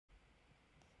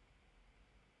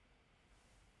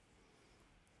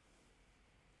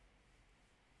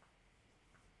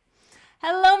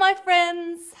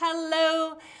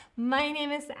My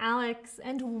name is Alex,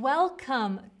 and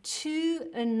welcome to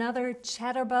another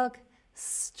Chatterbug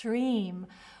stream.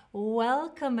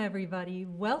 Welcome, everybody.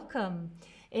 Welcome.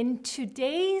 In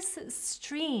today's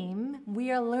stream,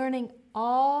 we are learning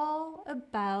all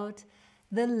about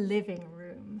the living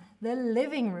room. The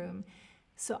living room.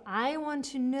 So I want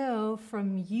to know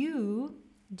from you,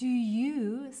 do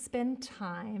you spend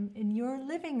time in your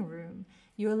living room?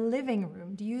 Your living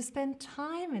room, do you spend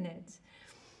time in it?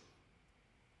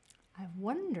 I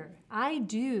wonder. I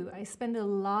do. I spend a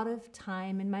lot of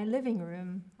time in my living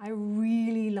room. I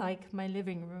really like my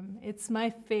living room. It's my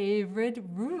favorite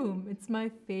room. It's my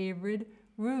favorite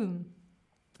room.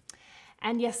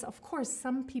 And yes, of course,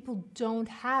 some people don't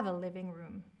have a living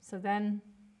room. So then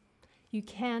you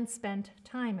can't spend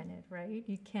time in it, right?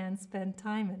 You can't spend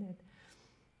time in it.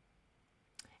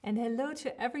 And hello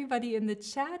to everybody in the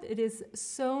chat. It is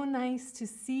so nice to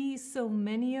see so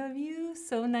many of you.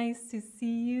 So nice to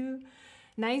see you.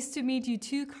 Nice to meet you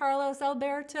too, Carlos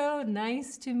Alberto.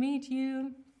 Nice to meet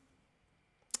you.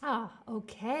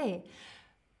 Okay.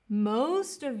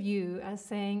 Most of you are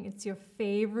saying it's your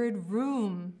favorite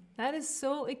room. That is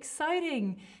so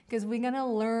exciting because we're going to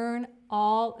learn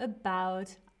all about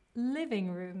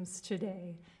living rooms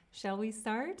today. Shall we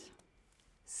start?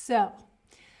 So,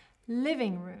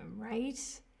 living room, right?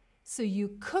 So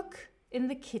you cook in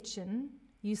the kitchen,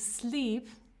 you sleep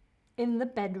in the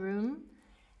bedroom,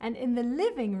 and in the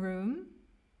living room,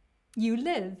 you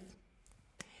live.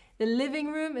 The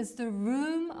living room is the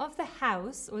room of the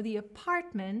house or the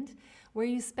apartment where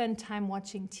you spend time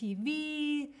watching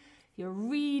TV, you're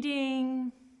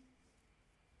reading,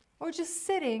 or just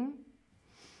sitting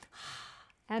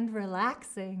and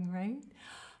relaxing, right?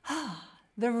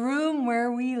 The room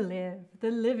where we live,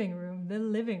 the living room, the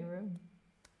living room.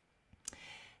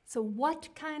 So what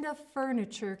kind of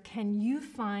furniture can you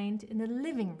find in the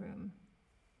living room?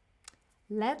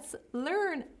 Let's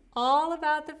learn all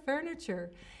about the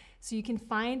furniture. So you can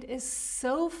find a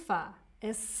sofa,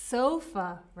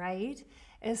 right?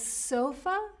 A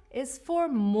sofa is for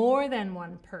more than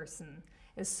one person.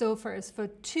 A sofa is for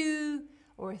 2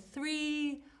 or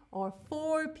 3 or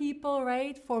 4 people,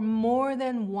 right? For more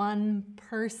than one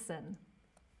person.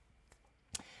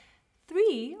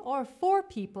 3 or 4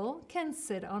 people can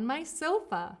sit on my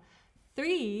sofa.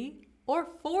 3 or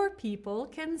 4 people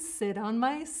can sit on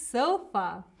my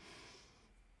sofa.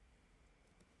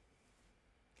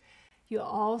 You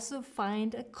also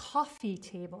find a coffee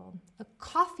table. A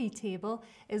coffee table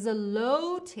is a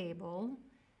low table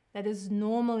that is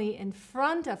normally in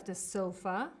front of the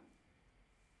sofa,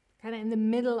 kind of in the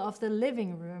middle of the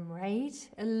living room, right?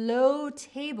 A low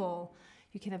table.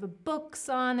 You can have books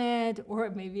on it or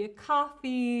maybe a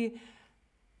coffee.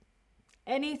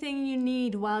 Anything you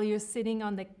need while you're sitting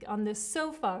on the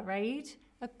sofa, right?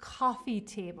 A coffee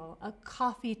table, a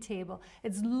coffee table.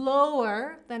 It's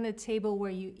lower than a table where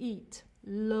you eat,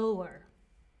 lower.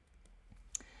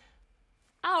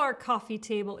 Our coffee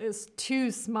table is too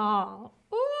small.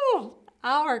 Ooh,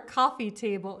 our coffee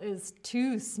table is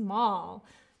too small.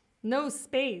 No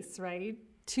space, right?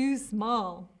 Too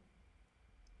small.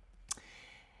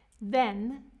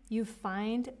 Then you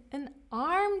find an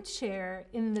armchair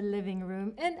in the living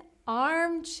room, an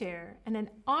armchair. And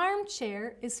an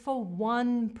armchair is for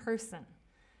one person.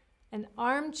 An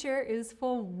armchair is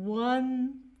for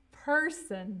one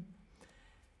person.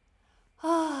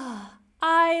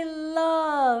 I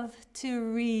love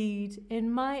to read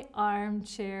in my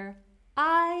armchair.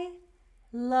 I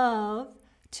love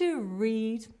to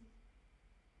read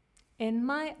in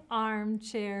my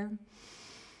armchair.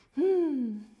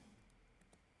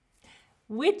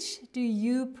 Which do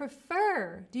you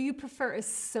prefer? Do you prefer a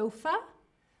sofa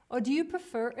or do you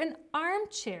prefer an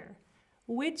armchair?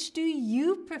 Which do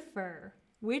you prefer?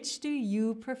 Which do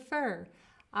you prefer?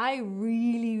 I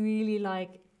really, really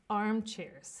like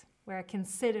armchairs where I can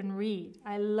sit and read.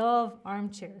 I love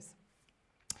armchairs.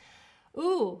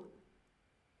 Ooh.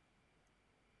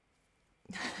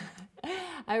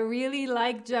 I really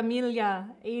like Jamilia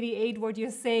 88 what you're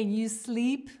saying. You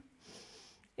sleep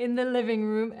in the living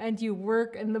room and you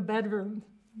work in the bedroom.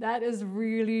 That is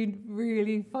really,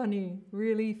 really funny.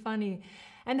 Really funny.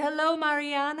 And hello,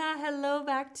 Mariana. Hello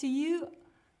back to you.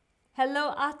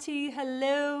 Hello, Ati.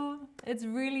 Hello. It's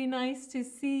really nice to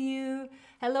see you.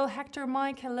 Hello, Hector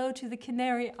Mike. Hello to the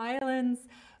Canary Islands.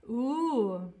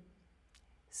 Ooh.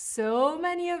 So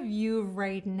many of you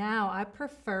right now are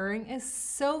preferring a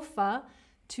sofa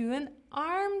to an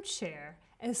armchair.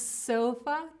 A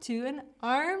sofa to an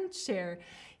armchair.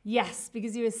 Yes,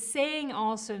 because you were saying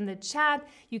also in the chat,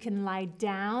 you can lie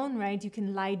down, right? You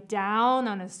can lie down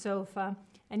on a sofa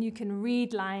and you can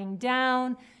read lying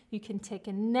down. You can take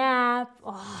a nap.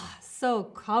 Oh, so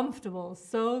comfortable,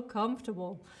 so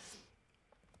comfortable.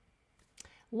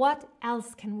 What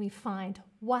else can we find?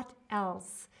 What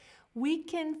else? We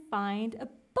can find a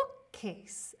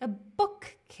bookcase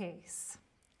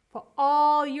for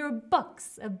all your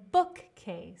books, a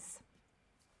bookcase.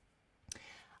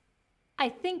 I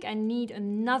think I need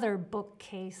another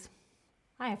bookcase.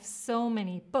 I have so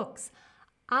many books.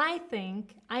 I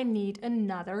think I need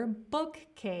another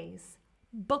bookcase.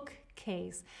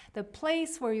 Bookcase, the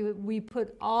place where we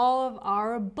put all of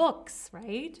our books,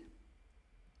 right?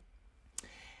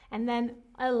 And then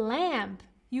a lamp.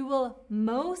 You will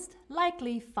most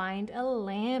likely find a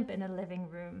lamp in a living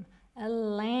room. A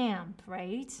lamp,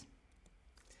 right?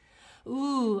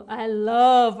 Ooh, I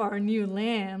love our new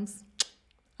lamps.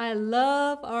 I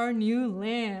love our new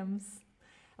lamps.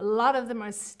 A lot of them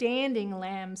are standing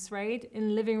lamps, right?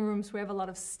 In living rooms, we have a lot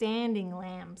of standing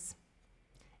lamps.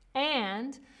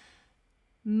 And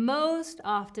most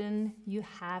often you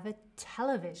have a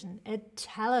television,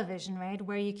 right?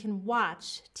 Where you can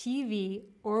watch TV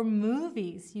or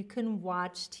movies. You can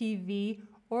watch TV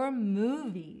or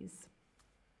movies.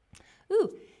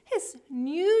 Ooh, his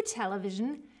new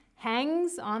television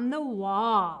hangs on the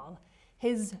wall.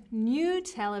 His new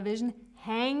television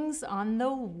hangs on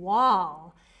the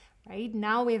wall, right?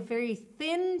 Now we have very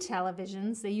thin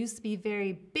televisions. They used to be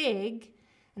very big,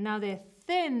 and now they're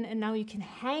thin, and now you can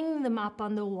hang them up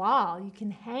on the wall. You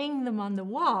can hang them on the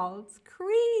wall. It's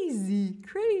crazy,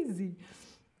 crazy.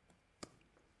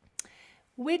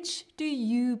 Which do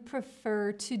you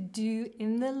prefer to do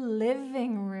in the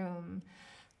living room?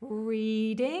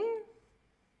 Reading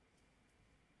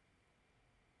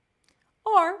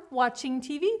or watching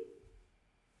TV?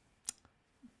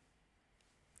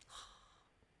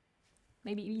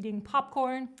 Maybe eating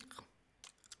popcorn.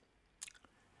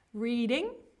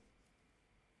 Reading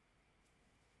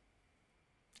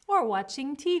or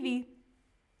watching TV.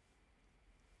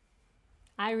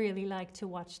 I really like to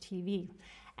watch TV.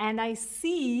 And I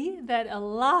see that a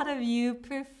lot of you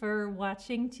prefer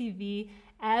watching TV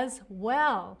as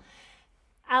well.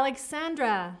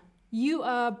 Alexandra, you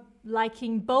are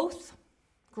liking both?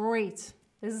 Great.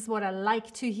 This is what I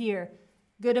like to hear.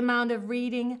 Good amount of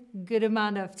reading, good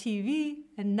amount of TV,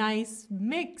 a nice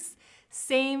mix.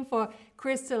 Same for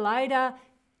Crystalida,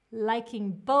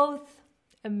 liking both.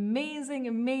 Amazing,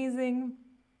 amazing.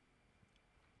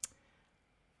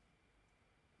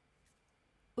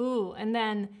 Ooh, and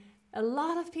then a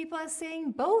lot of people are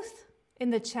saying both in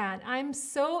the chat. I'm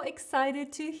so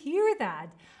excited to hear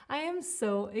that. I am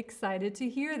so excited to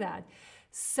hear that.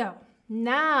 So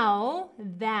now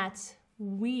that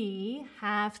we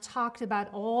have talked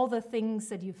about all the things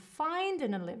that you find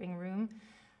in a living room,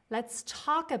 let's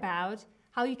talk about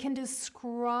how you can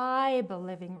describe a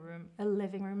living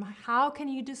room. How can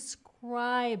you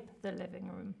describe the living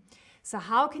room? So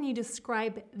how can you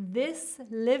describe this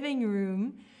living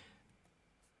room?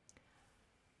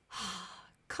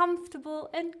 Comfortable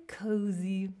and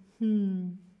cozy.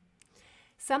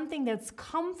 Something that's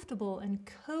comfortable and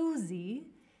cozy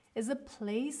is a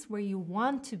place where you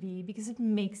want to be because it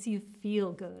makes you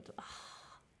feel good.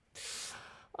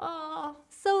 Oh,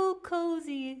 so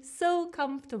cozy, so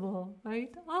comfortable,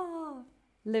 right? Oh,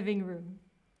 living room.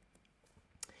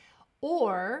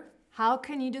 Or how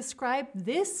can you describe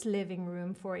this living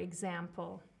room, for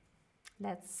example?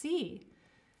 Let's see.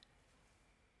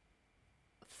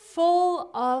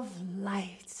 Full of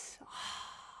light.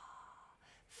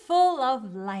 Full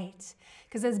of light.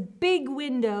 Because there's big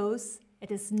windows, it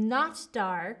is not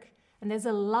dark, and there's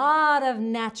a lot of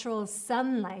natural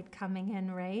sunlight coming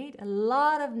in, right? A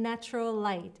lot of natural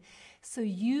light. So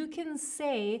you can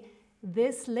say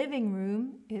this living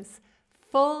room is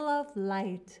full of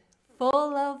light.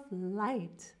 Full of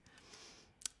light.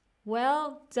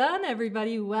 Well done,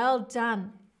 everybody. Well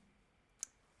done.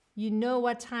 You know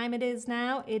what time it is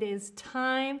now? It is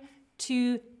time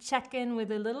to check in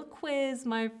with a little quiz,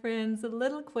 my friends, a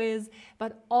little quiz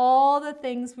about all the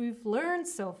things we've learned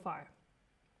so far.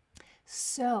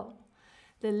 So,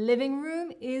 the living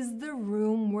room is the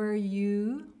room where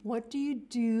what do you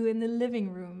do in the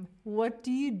living room? What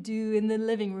do you do in the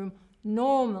living room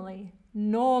normally?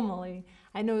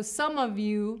 I know some of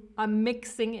you are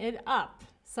mixing it up.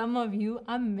 Some of you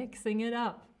are mixing it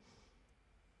up.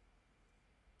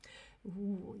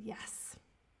 Ooh, yes.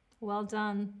 Well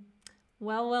done.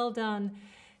 Well done.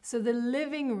 So the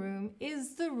living room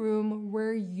is the room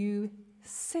where you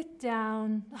sit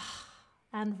down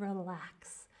and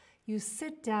relax. You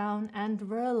sit down and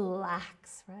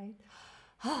relax, right?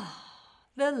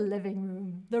 The living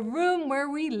room, the room where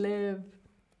we live.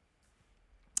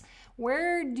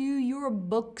 Where do your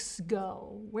books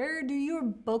go? Where do your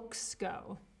books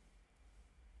go?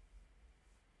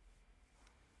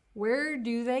 Where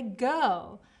do they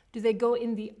go? Do they go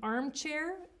in the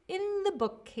armchair, in the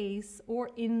bookcase, or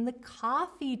in the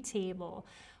coffee table?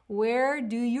 Where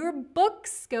do your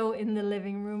books go in the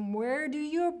living room? Where do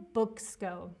your books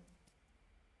go?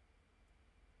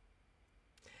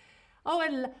 Oh,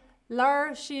 and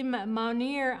Larshim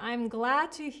Maunir, I'm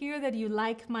glad to hear that you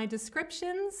like my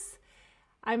descriptions.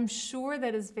 I'm sure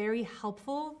that is very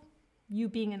helpful, you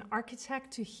being an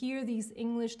architect, to hear these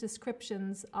English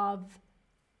descriptions of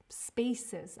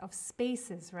spaces,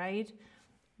 right?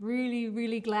 Really,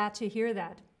 really glad to hear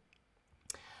that.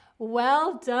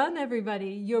 Well done, everybody.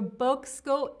 Your books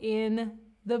go in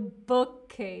the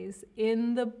bookcase,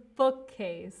 in the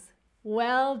bookcase.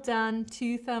 Well done,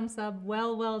 2 thumbs up,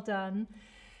 well done.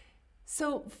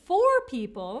 So 4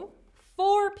 people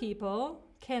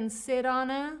can sit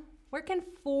on a, where can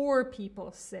 4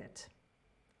 people sit?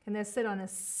 Can they sit on a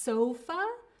sofa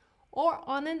or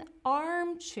on an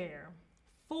armchair?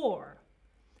 4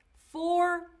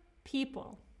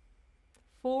 people.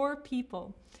 4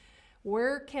 people.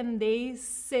 Where can they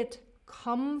sit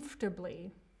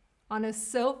comfortably? On a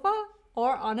sofa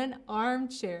or on an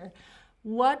armchair?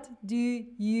 What do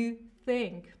you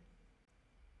think?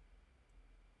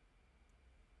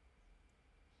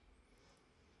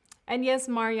 And yes,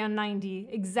 Marianne 90,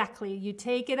 exactly. You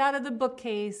take it out of the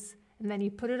bookcase and then you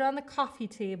put it on the coffee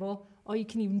table, or you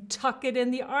can even tuck it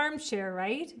in the armchair,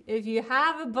 right? If you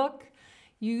have a book,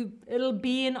 it'll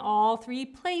be in all 3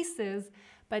 places,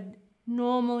 but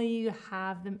normally you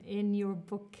have them in your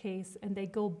bookcase and they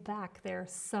go back there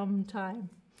sometime.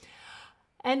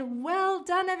 And well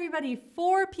done, everybody.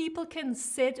 4 people can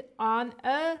sit on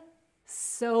a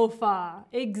sofa.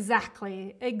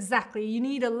 Exactly. You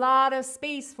need a lot of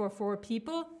space for 4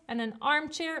 people, and an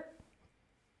armchair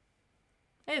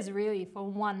is really for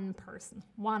one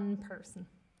person.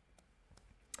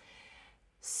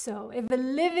 So if a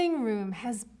living room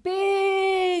has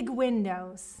big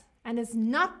windows and is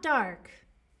not dark,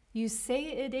 you say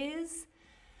it is,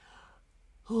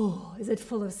 is it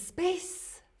full of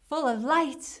space, full of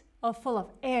light, or full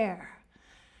of air?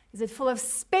 Is it full of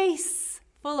space,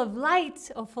 full of light,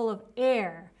 or full of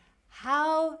air?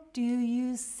 How do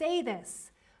you say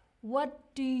this? What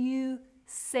do you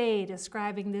say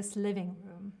describing this living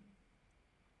room?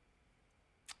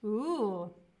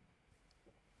 Ooh.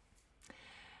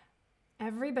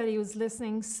 Everybody was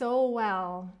listening so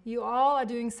well. You all are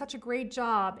doing such a great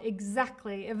job.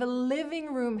 Exactly. If a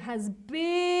living room has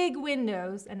big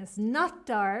windows and it's not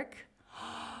dark,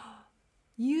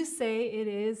 you say it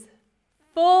is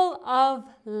full of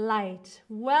light.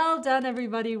 Well done,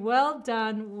 everybody. Well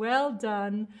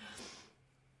done.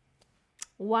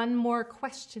 One more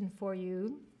question for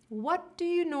you. What do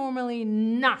you normally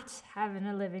not have in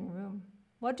a living room?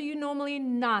 What do you normally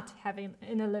not have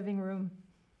in a living room?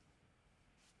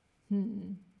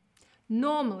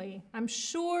 Normally, I'm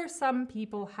sure some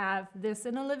people have this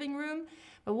in a living room,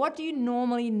 but what do you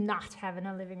normally not have in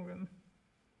a living room?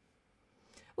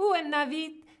 Ooh, and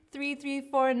Navid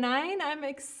 3349, I'm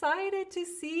excited to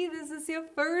see this is your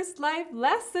first live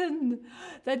lesson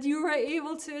that you were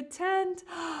able to attend.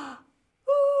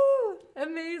 Ooh,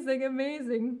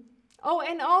 amazing. Oh,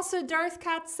 and also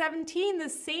DarthCat17, the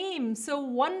same. So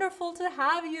wonderful to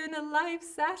have you in a live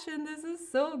session. This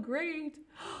is so great.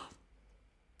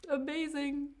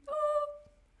 Amazing. Oh.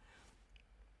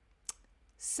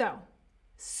 So,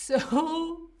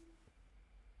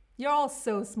 you're all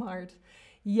so smart.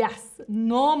 Yes,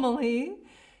 normally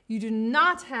you do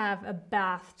not have a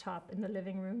bathtub in the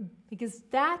living room because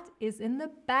that is in the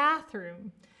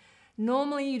bathroom.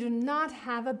 Normally you do not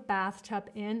have a bathtub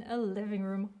in a living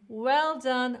room. Well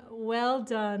done.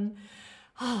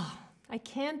 Oh, I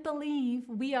can't believe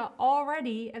we are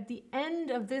already at the end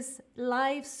of this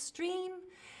live stream.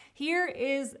 Here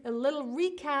is a little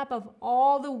recap of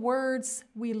all the words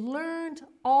we learned,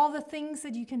 all the things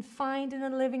that you can find in a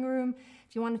living room.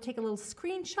 If you want to take a little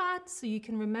screenshot so you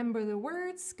can remember the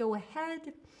words, go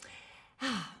ahead.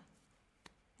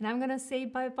 And I'm going to say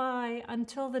bye-bye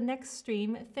until the next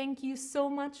stream. Thank you so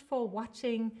much for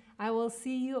watching. I will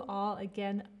see you all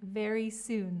again very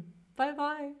soon.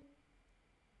 Bye-bye.